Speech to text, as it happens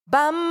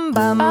Bum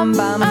bum bum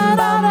bum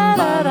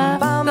bum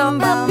bum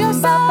bum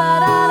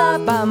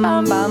yourself. Bum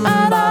bum bum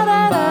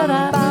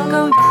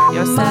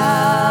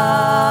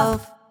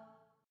yourself.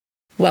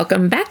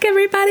 Welcome back,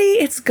 everybody.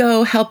 It's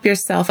Go Help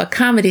Yourself, a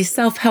comedy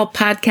self-help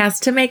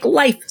podcast to make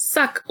life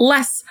suck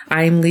less.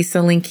 I'm Lisa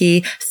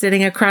Linky.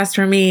 Sitting across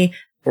from me,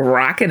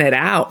 rocking it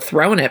out,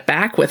 throwing it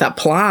back with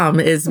aplomb,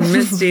 is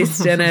Misty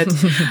Stinnett.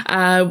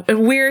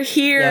 We're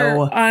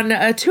here on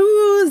a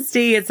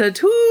Tuesday. It's a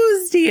Tuesday.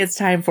 It's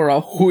time for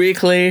a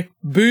weekly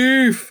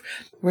beef.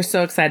 We're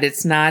so excited.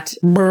 It's not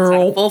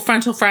full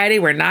frontal Friday.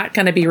 We're not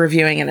going to be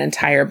reviewing an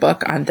entire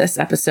book on this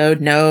episode.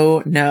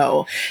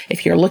 No.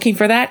 If you're looking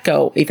for that,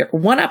 go either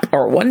one up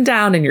or one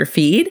down in your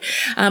feed.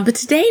 But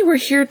today we're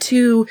here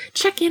to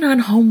check in on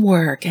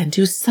homework and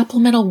do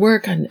supplemental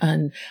work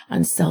on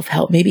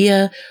self-help.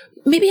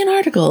 Maybe an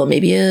article,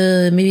 maybe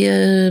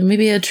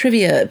a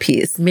trivia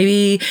piece,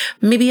 maybe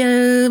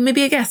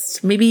a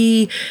guest,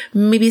 maybe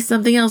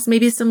something else,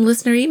 maybe some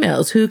listener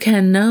emails. Who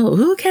can know?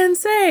 Who can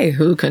say?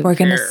 Who can We're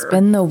going to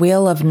spin the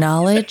wheel of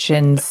knowledge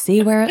and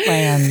see where it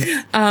lands.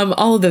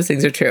 All of those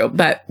things are true,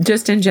 but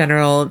just in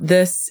general,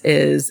 this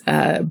is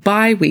a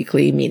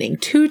bi-weekly, meaning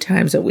 2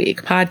 times a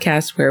week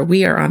podcast where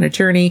we are on a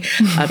journey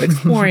of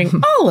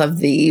exploring all of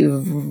the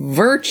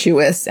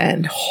virtuous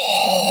and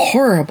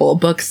horrible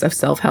books of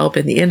self-help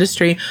in the industry.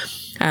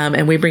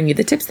 And we bring you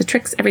the tips, the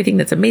tricks, everything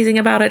that's amazing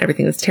about it,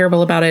 everything that's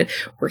terrible about it.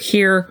 We're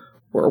here.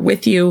 We're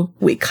with you.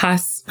 We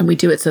cuss, and we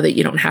do it so that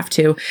you don't have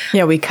to.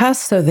 Yeah, we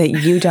cuss so that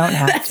you don't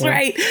have That's to.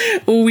 That's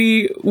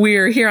right.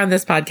 We're here on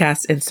this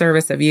podcast in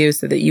service of you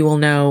so that you will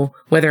know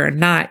whether or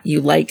not you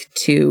like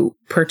to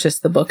purchase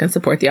the book and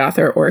support the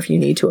author, or if you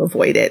need to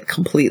avoid it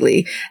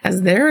completely,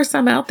 as there are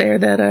some out there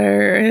that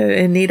are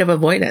in need of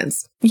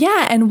avoidance.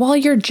 Yeah, and while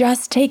you're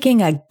just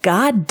taking a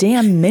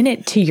goddamn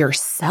minute to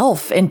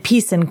yourself in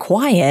peace and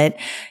quiet,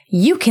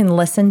 you can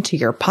listen to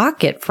your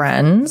pocket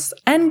friends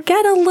and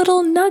get a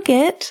little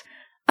nugget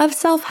of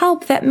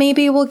self-help that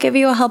maybe will give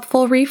you a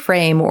helpful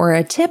reframe or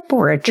a tip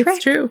or a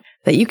trick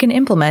that you can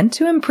implement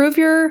to improve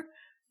your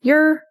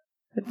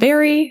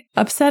very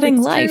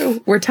upsetting life.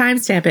 True. We're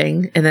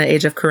timestamping in the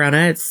age of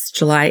Corona. It's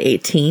July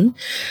 18.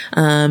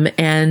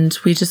 And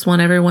we just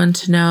want everyone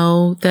to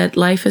know that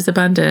life is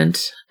abundant.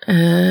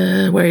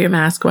 Wear your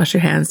mask, wash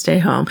your hands, stay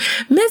home.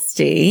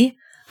 Misty,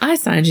 I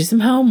assigned you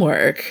some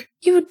homework.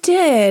 You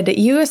did.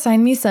 You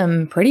assigned me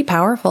some pretty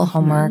powerful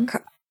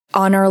homework.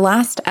 On our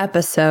last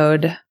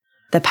episode,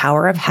 The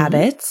Power of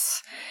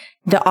Habits,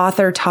 the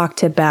author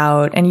talked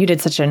about, and you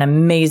did such an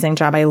amazing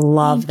job. I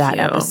love that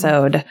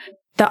episode.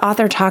 The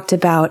author talked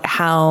about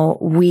how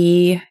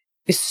we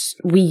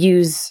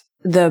use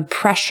the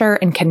pressure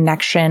and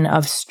connection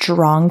of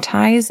strong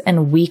ties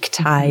and weak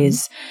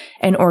ties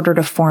in order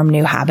to form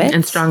new habits.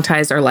 And strong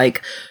ties are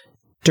like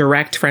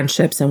direct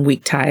friendships, and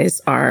weak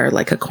ties are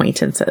like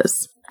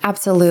acquaintances.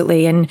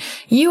 Absolutely. And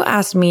you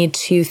asked me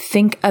to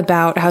think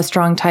about how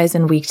strong ties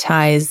and weak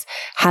ties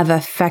have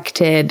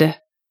affected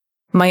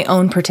my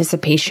own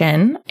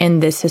participation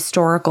in this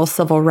historical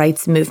civil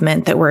rights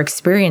movement that we're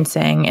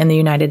experiencing in the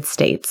United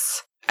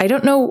States. I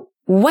don't know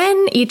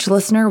when each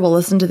listener will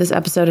listen to this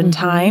episode in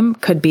time.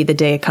 Could be the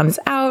day it comes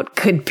out,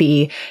 could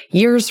be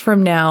years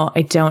from now.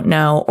 I don't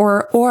know.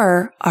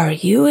 Or are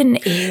you an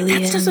alien?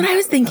 That's just what I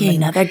was thinking.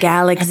 From another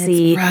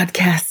galaxy. And it's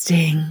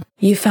broadcasting.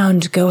 You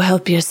found Go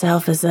Help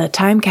Yourself as a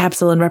time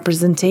capsule and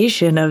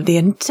representation of the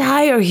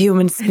entire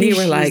human species. And you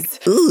were like,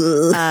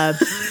 ugh.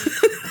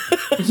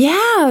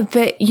 Yeah,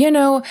 but,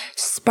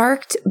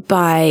 sparked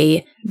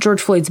by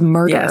George Floyd's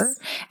murder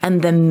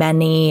and the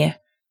many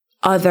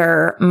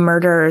other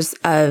murders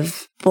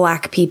of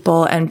Black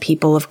people and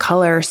people of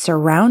color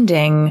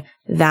surrounding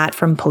that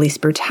from police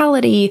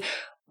brutality,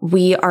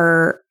 we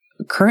are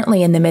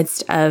currently in the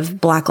midst of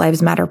Black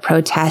Lives Matter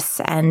protests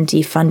and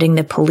defunding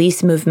the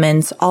police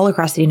movements all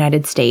across the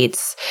United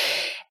States.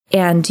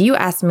 And you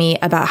asked me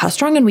about how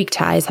strong and weak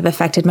ties have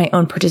affected my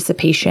own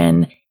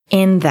participation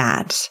in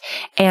that.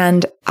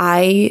 And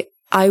I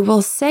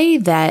will say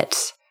that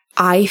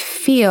I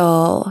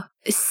feel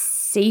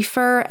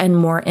safer and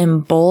more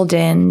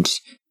emboldened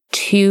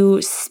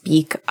to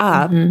speak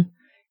up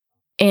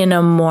in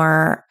a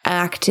more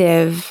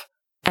active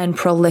and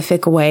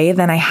prolific way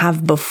than I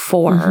have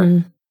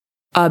before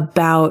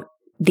about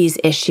these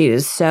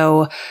issues.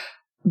 So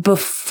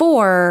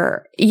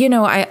before,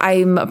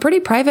 I'm a pretty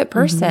private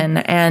person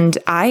and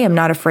I am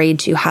not afraid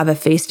to have a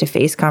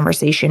face-to-face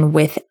conversation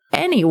with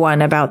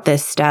anyone about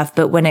this stuff.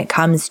 But when it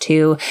comes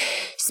to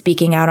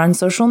speaking out on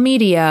social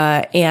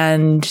media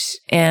and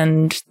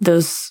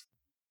those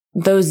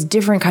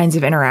different kinds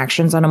of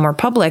interactions on a more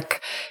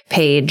public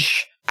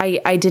page,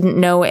 I didn't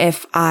know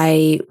if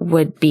I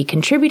would be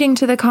contributing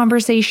to the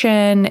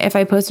conversation if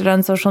I posted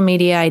on social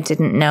media. I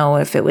didn't know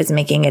if it was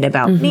making it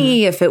about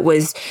me, if it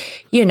was,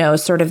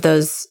 sort of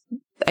those,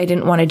 I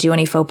didn't want to do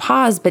any faux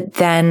pas. But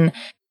then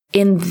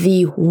in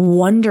the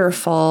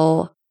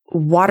wonderful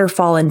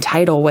waterfall and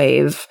tidal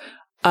wave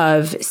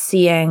of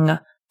seeing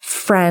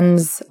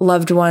friends,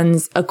 loved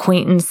ones,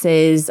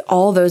 acquaintances,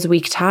 all those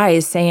weak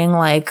ties saying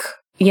like,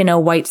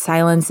 white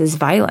silence is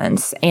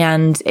violence.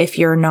 And if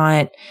you're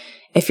not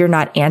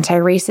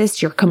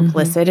anti-racist, you're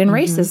complicit in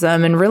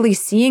racism. And really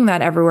seeing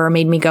that everywhere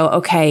made me go,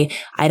 okay,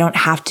 I don't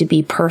have to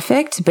be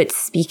perfect, but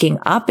speaking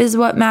up is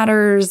what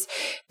matters.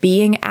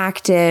 Being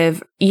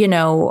active,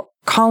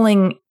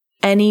 calling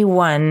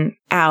anyone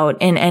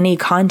out in any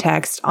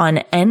context on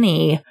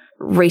any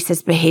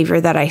racist behavior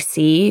that I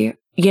see,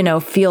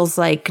 feels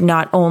like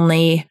not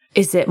only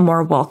is it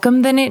more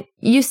welcome than it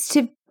used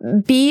to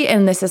be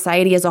in the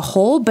society as a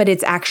whole, but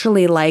it's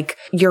actually like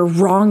you're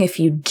wrong if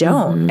you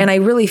don't. And I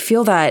really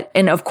feel that.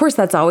 And of course,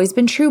 that's always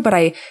been true, but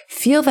I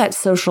feel that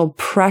social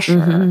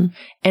pressure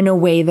in a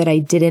way that I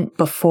didn't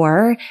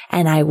before.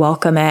 And I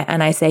welcome it.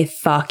 And I say,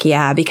 fuck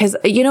yeah. Because,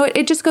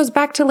 it just goes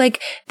back to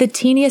like the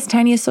teeniest,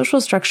 tiniest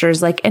social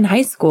structures. Like in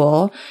high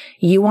school,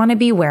 you want to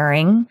be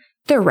wearing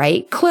the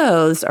right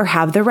clothes or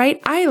have the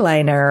right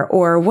eyeliner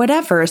or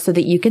whatever so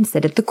that you can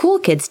sit at the cool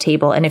kids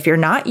table. And if you're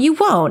not, you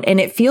won't. And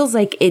it feels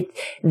like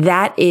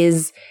that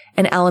is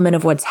an element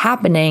of what's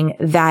happening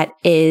that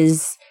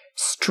is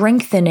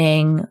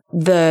strengthening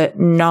the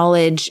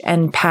knowledge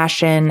and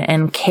passion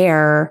and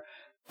care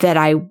that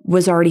I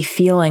was already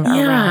feeling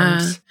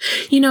around.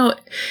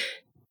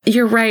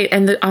 You're right.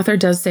 And the author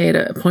does say at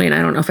a point,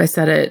 I don't know if I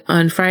said it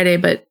on Friday,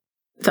 but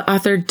the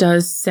author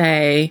does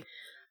say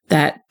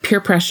that peer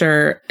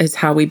pressure is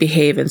how we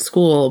behave in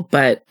school,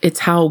 but it's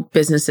how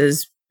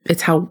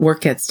it's how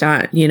work gets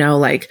done.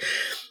 Like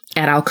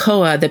at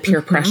Alcoa, the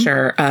peer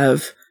pressure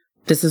of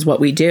this is what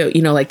we do,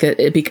 like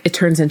it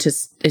turns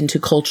into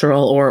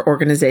cultural or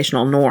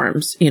organizational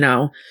norms,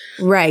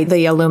 Right.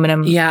 The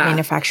aluminum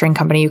manufacturing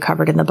company you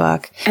covered in the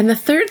book. And the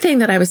third thing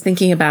that I was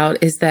thinking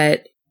about is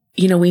that,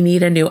 we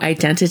need a new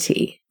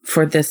identity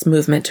for this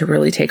movement to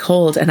really take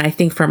hold. And I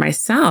think for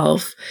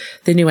myself,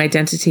 the new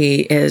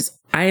identity is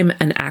I'm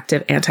an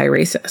active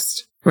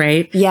anti-racist,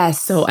 right?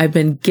 Yes. So I've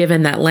been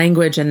given that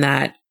language and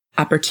that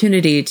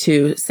opportunity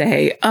to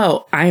say,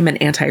 oh, I'm an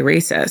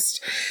anti-racist.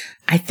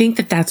 I think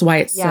that that's why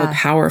it's so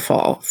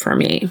powerful for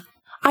me.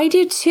 I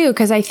do too,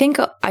 because I think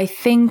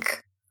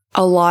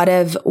a lot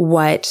of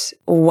what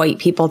white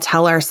people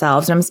tell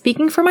ourselves, and I'm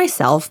speaking for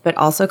myself, but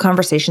also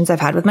conversations I've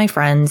had with my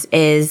friends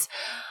is,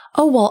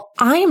 oh, well,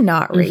 I'm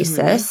not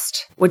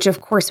racist, which of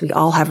course we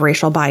all have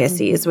racial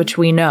biases, which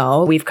we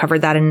know. We've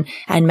covered that in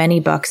many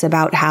books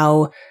about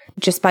how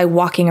just by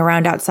walking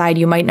around outside,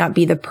 you might not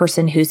be the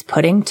person who's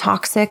putting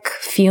toxic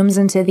fumes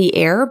into the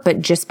air,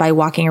 but just by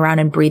walking around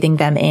and breathing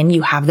them in,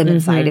 you have them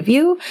inside of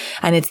you.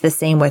 And it's the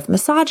same with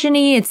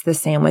misogyny. It's the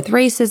same with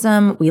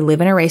racism. We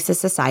live in a racist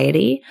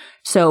society.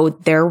 So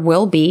there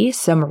will be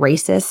some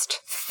racist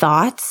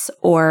thoughts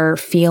or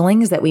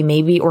feelings that we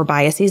maybe, or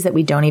biases that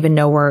we don't even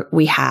know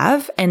we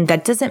have. And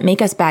that doesn't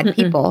make us bad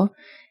people.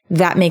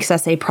 That makes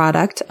us a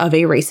product of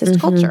a racist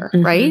culture,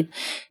 right?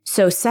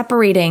 So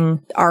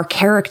separating our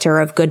character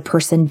of good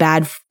person,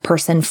 bad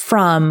person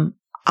from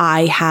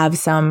I have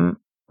some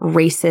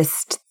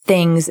racist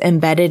things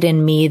embedded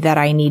in me that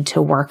I need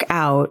to work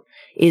out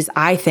is,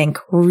 I think,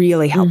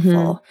 really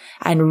helpful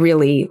and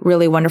really,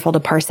 really wonderful to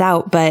parse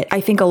out. But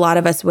I think a lot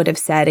of us would have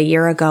said a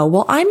year ago,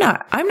 well, I'm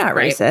not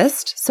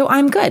racist, so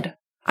I'm good.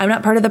 I'm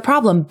not part of the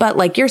problem. But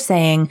like you're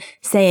saying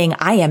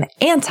I am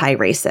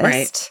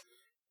anti-racist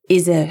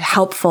is a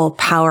helpful,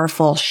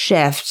 powerful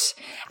shift.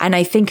 And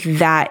I think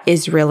that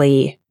is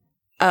really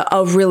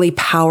a really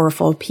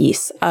powerful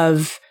piece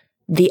of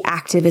the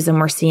activism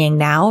we're seeing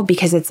now,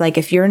 because it's like,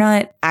 if you're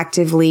not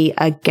actively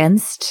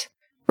against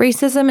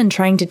racism and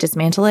trying to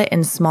dismantle it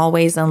in small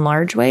ways and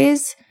large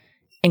ways,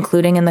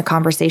 including in the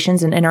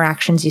conversations and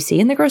interactions you see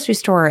in the grocery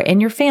store, in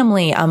your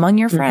family, among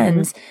your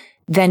friends,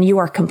 then you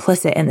are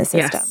complicit in the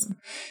system. Yes.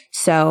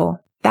 So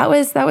that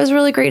was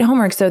really great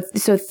homework. So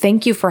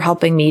thank you for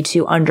helping me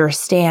to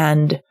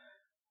understand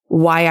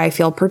why I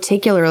feel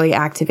particularly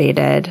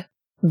activated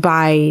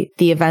by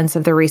the events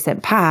of the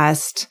recent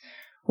past.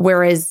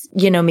 Whereas,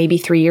 maybe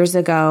 3 years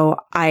ago,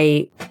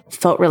 I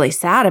felt really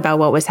sad about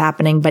what was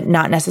happening, but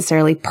not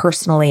necessarily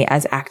personally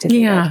as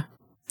activated. Yeah,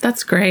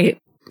 that's great.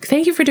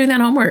 Thank you for doing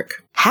that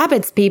homework.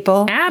 Habits,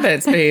 people.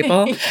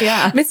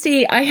 Yeah.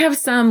 Misty, I have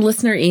some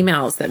listener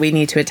emails that we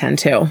need to attend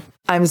to.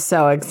 I'm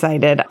so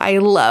excited. I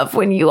love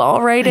when you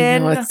all write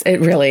in.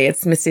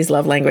 It's Misty's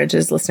love language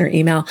is listener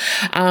email.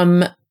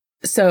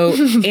 So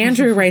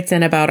Andrew writes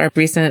in about our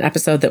recent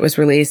episode that was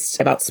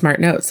released about Smart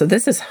Notes. So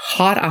this is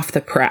hot off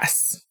the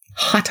press.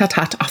 Hot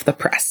off the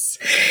press.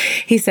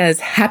 He says,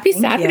 happy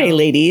Saturday,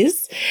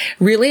 ladies.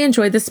 Really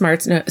enjoyed the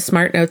Smart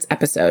Notes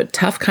episode.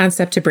 Tough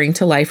concept to bring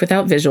to life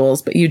without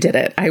visuals, but you did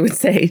it. I would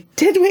say,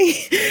 did we?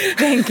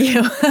 Thank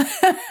you.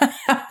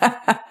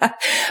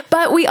 But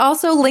But we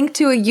also linked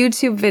to a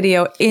YouTube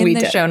video in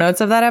the show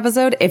notes of that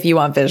episode if you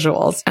want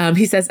visuals.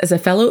 He says, as a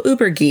fellow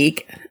Uber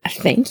geek,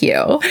 thank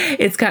you.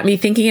 It's got me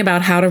thinking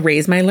about how to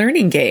raise my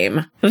learning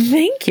game.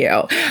 Thank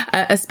you.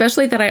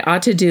 Especially that I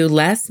ought to do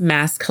less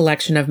mass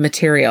collection of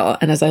material.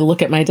 And as I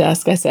look at my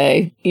desk, I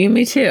say,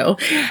 me too,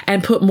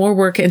 and put more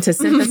work into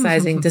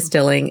synthesizing,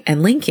 distilling,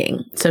 and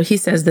linking. So he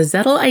says the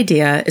Zettel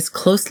idea is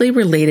closely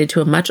related to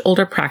a much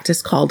older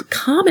practice called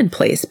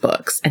commonplace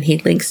books. And he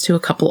links to a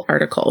couple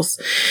articles.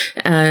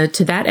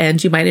 To that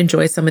end, you might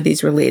enjoy some of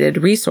these related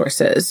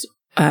resources.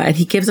 And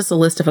he gives us a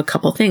list of a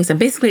couple things. And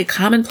basically a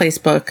commonplace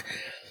book,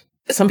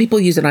 some people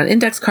use it on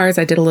index cards.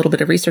 I did a little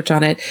bit of research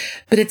on it,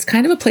 but it's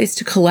kind of a place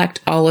to collect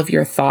all of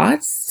your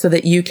thoughts so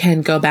that you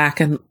can go back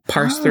and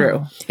parse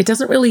through. It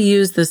doesn't really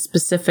use the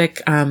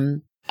specific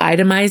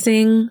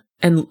itemizing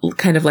and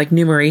kind of like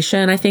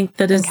numeration, I think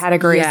that is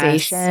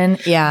categorization.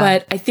 Yes. Yeah.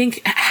 But I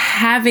think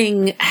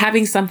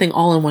having something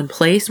all in one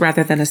place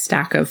rather than a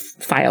stack of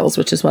files,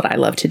 which is what I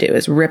love to do,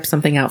 is rip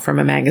something out from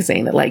a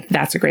magazine that like,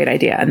 that's a great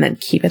idea. And then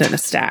keep it in a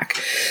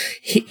stack.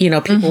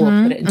 People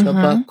will put it into a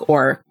book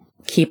or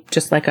keep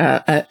just like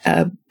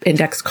a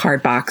index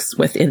card box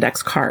with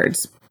index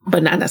cards,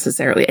 but not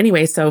necessarily.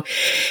 Anyway, so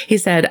he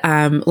said,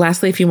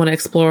 lastly, if you want to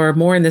explore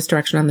more in this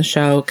direction on the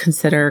show,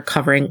 consider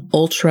covering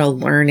ultra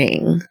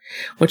learning,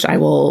 which I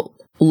will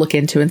look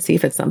into and see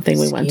if it's something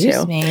we want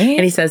to. Me?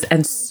 And he says,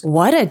 and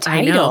what a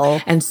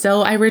title. And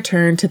so I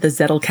return to the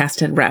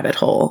Zettelkasten rabbit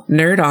hole.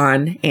 Nerd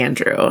on,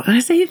 Andrew. And I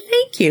say,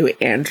 thank you,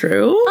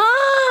 Andrew.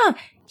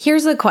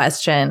 Here's a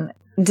question.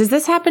 Does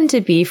this happen to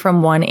be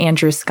from one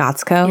Andrew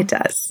Scotsco? It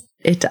does.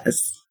 It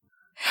does.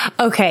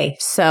 Okay.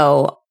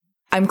 So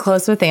I'm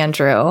close with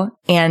Andrew,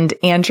 and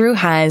Andrew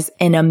has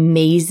an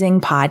amazing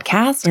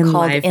podcast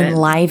called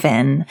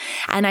Enliven.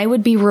 And I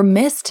would be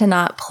remiss to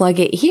not plug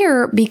it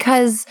here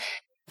because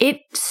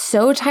it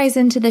so ties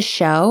into the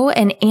show.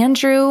 And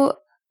Andrew,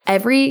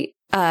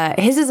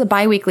 his is a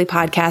bi-weekly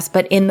podcast,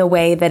 but in the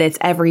way that it's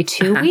every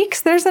 2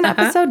 weeks, there's an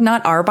episode,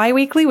 not our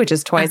bi-weekly, which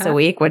is twice a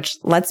week, which,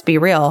 let's be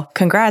real.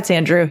 Congrats,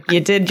 Andrew. You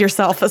did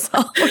yourself a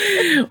solid.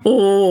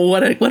 Oh,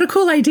 what a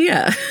cool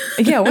idea.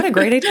 Yeah, what a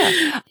great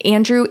idea.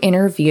 Andrew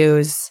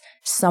interviews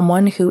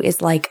someone who is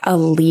like a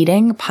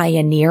leading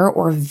pioneer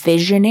or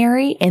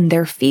visionary in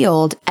their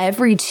field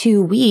every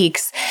 2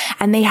 weeks.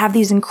 And they have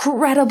these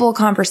incredible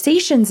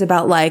conversations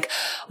about like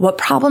what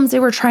problems they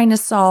were trying to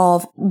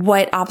solve,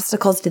 what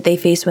obstacles did they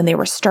face when they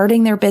were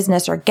starting their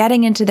business or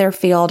getting into their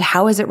field,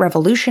 how is it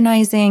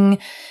revolutionizing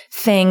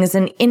things.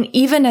 And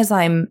even as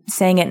I'm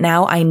saying it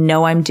now, I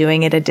know I'm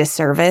doing it a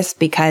disservice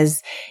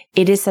because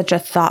it is such a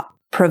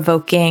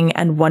thought-provoking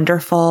and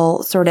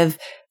wonderful sort of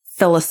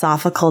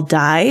philosophical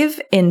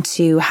dive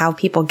into how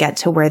people get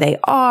to where they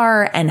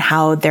are and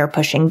how they're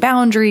pushing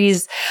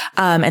boundaries.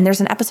 And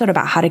there's an episode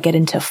about how to get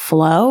into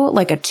flow,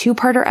 like a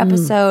 2-parter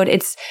episode.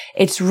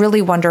 It's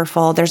really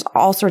wonderful. There's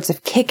all sorts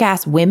of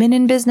kick-ass women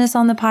in business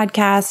on the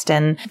podcast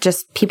and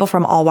just people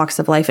from all walks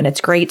of life. And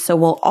it's great. So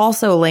we'll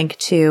also link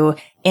to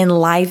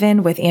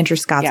Enliven with Andrew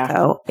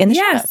Scotsco in the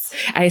show notes.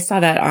 I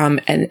saw that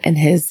and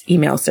his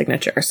email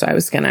signature. So I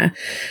was going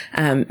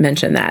to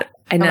mention that.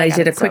 And I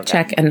did a quick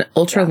check, and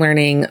Ultra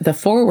Learning, the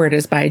foreword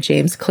is by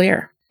James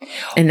Clear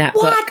in that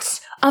book.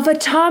 What? Of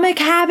Atomic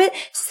Habit?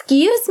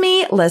 Excuse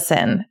me.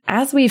 Listen,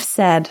 as we've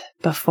said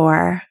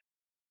before,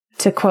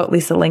 to quote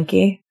Lisa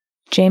Linky,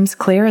 James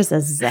Clear is a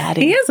zaddy.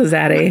 He is a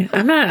zaddy.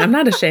 I'm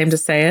not ashamed to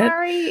say it.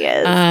 Sorry, he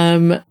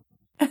is.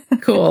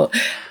 Cool.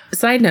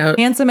 Side note.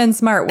 Handsome and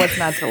smart. What's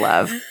not to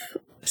love?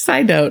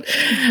 Side note,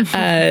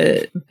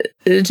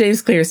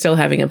 James Clear is still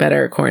having a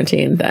better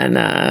quarantine than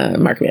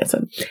Mark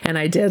Manson. And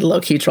I did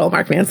low-key troll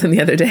Mark Manson the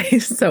other day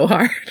so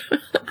hard on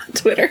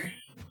Twitter.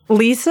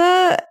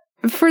 Lisa,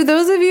 for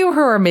those of you who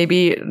are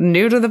maybe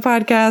new to the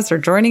podcast or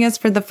joining us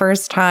for the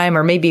first time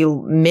or maybe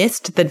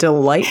missed the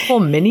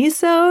delightful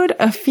mini-sode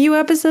a few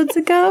episodes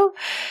ago,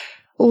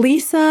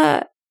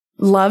 Lisa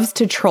loves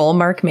to troll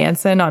Mark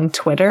Manson on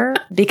Twitter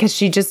because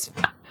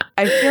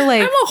I feel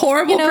like I'm a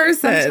horrible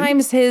person.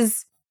 Sometimes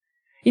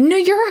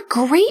you're a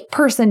great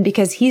person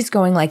because he's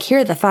going like, here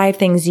are the 5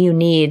 things you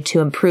need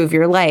to improve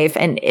your life.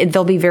 And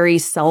they'll be very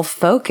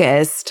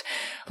self-focused,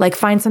 like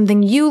find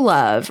something you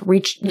love,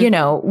 reach,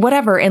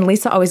 whatever. And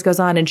Lisa always goes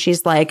on and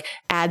she's like,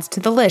 adds to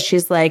the list.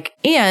 She's like,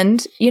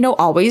 and,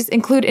 always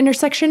include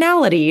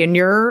intersectionality in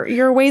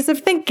your ways of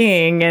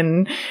thinking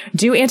and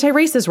do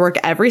anti-racist work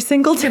every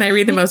single time. Can I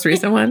read the most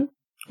recent one?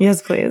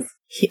 Yes, please.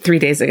 3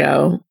 days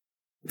ago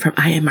from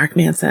I Am Mark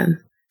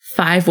Manson.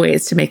 5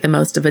 ways to make the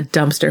most of a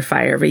dumpster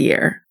fire of a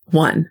year.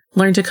 1,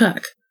 learn to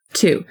cook.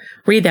 2,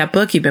 read that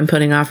book you've been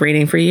putting off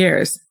reading for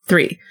years.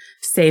 3,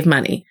 save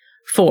money.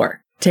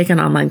 4, take an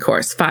online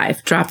course.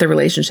 5, drop the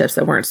relationships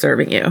that weren't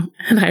serving you.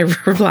 And I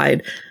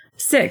replied,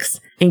 6,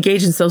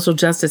 engage in social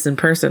justice in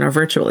person or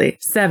virtually.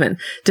 7,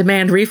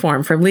 demand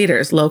reform from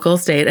leaders, local,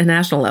 state, and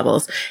national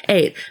levels.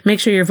 8, make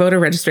sure your voter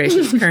registration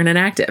is current and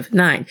active.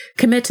 9,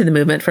 commit to the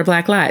movement for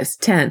Black lives.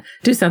 10,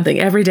 do something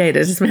every day to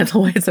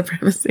dismantle white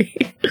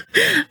supremacy.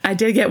 I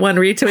did get 1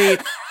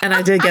 retweet and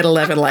I did get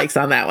 11 likes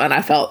on that one.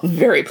 I felt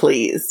very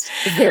pleased.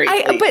 Very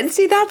pleased. But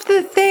see, that's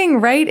the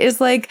thing, right? Is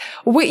like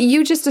what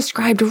you just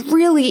described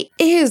really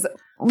is.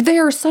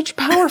 There are such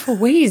powerful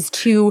ways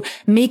to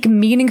make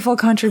meaningful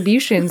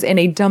contributions in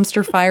a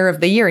dumpster fire of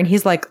the year. And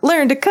he's like,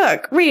 learn to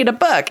cook, read a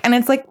book. And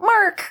it's like,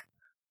 Mark,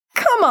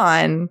 come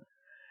on.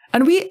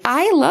 And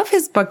I love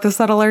his book, The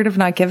Subtle Art of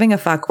Not Giving a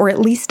Fuck, or at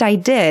least I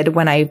did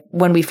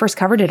when we first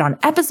covered it on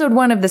episode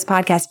 1 of this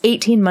podcast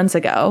 18 months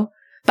ago.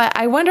 But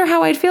I wonder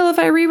how I'd feel if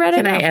I reread it.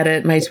 Can I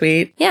edit my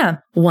tweet? Yeah.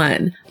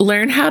 1,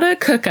 learn how to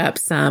cook up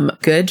some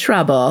good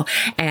trouble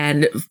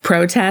and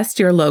protest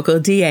your local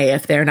DA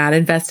if they're not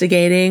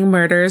investigating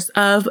murders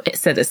of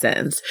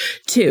citizens.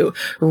 2,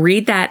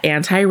 read that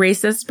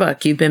anti-racist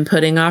book you've been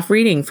putting off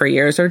reading for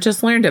years or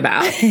just learned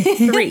about.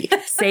 3,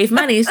 save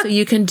money so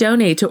you can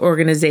donate to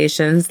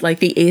organizations like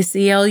the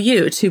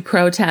ACLU to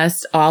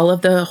protest all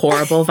of the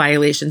horrible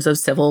violations of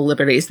civil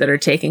liberties that are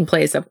taking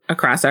place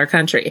across our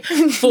country.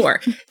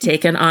 4,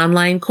 take an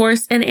online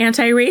course in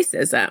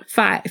anti-racism.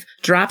 5,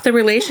 drop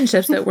the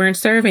relationships that weren't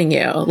serving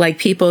you, like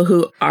people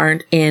who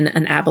aren't in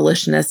an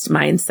abolitionist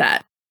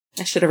mindset.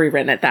 I should have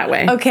rewritten it that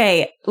way.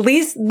 Okay,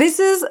 this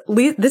is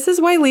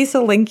why Lisa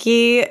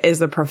Linky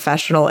is a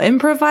professional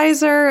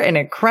improviser, an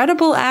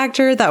incredible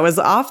actor that was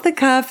off the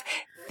cuff.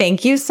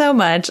 Thank you so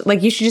much.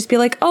 Like, you should just be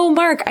like, oh,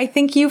 Mark, I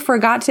think you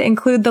forgot to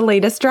include the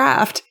latest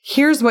draft.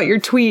 Here's what your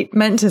tweet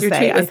meant to say. Your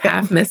tweet was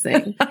half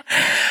missing.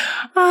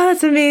 Oh,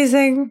 that's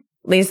amazing.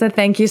 Lisa,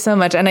 thank you so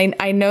much. And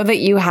I know that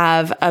you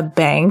have a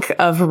bank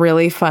of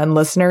really fun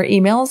listener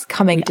emails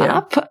coming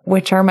up,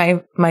 which are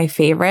my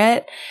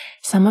favorite.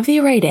 Some of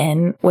you write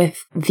in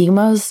with the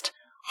most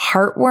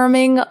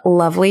heartwarming,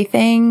 lovely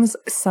things.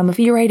 Some of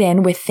you write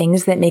in with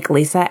things that make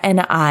Lisa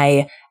and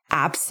I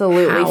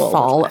absolutely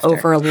fall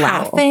over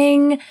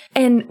laughing.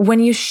 And when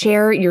you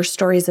share your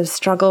stories of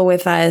struggle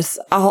with us,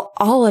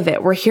 all of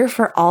it, we're here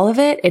for all of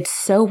it. It's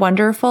so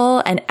wonderful.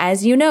 And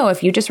as you know,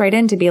 if you just write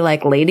in to be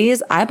like,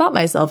 ladies, I bought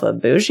myself a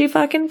bougie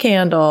fucking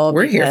candle.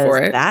 We're here for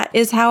it. That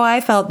is how I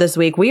felt this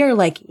week. We are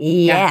like,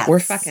 yes. Yeah, we're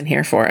fucking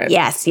here for it.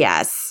 Yes,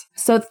 yes.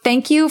 So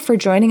thank you for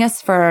joining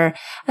us for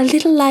a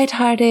little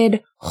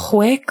lighthearted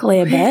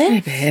Weekly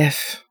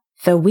Biff.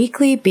 The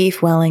Weekly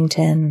Beef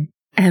Wellington.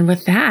 And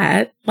with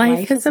that,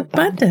 life is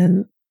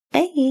abundant.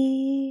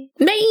 Bye.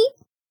 Bye.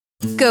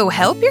 Go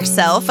Help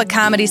Yourself, a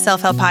comedy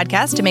self-help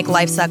podcast to make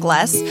life suck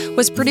less,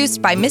 was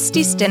produced by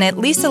Misty Stinnett,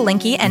 Lisa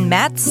Linky, and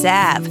Matt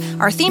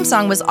Sav. Our theme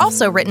song was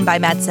also written by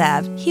Matt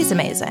Sav. He's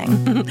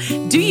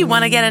amazing. Do you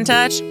want to get in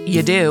touch?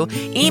 You do.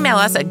 Email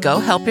us at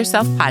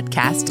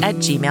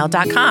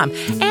gohelpyourselfpodcast@gmail.com.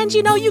 And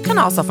you can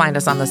also find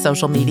us on the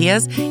social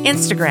medias,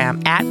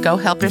 Instagram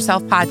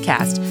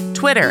 @GoHelpYourselfPodcast,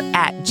 Twitter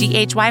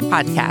 @GHY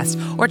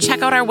Podcast, or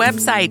check out our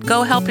website,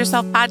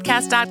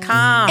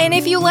 gohelpyourselfpodcast.com. And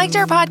if you liked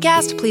our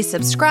podcast, please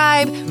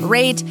subscribe,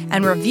 rate,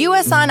 and review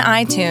us on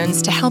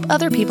iTunes to help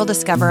other people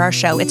discover our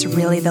show. It's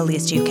really the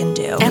least you can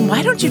do. And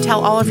why don't you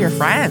tell all of your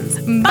friends?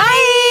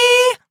 Bye!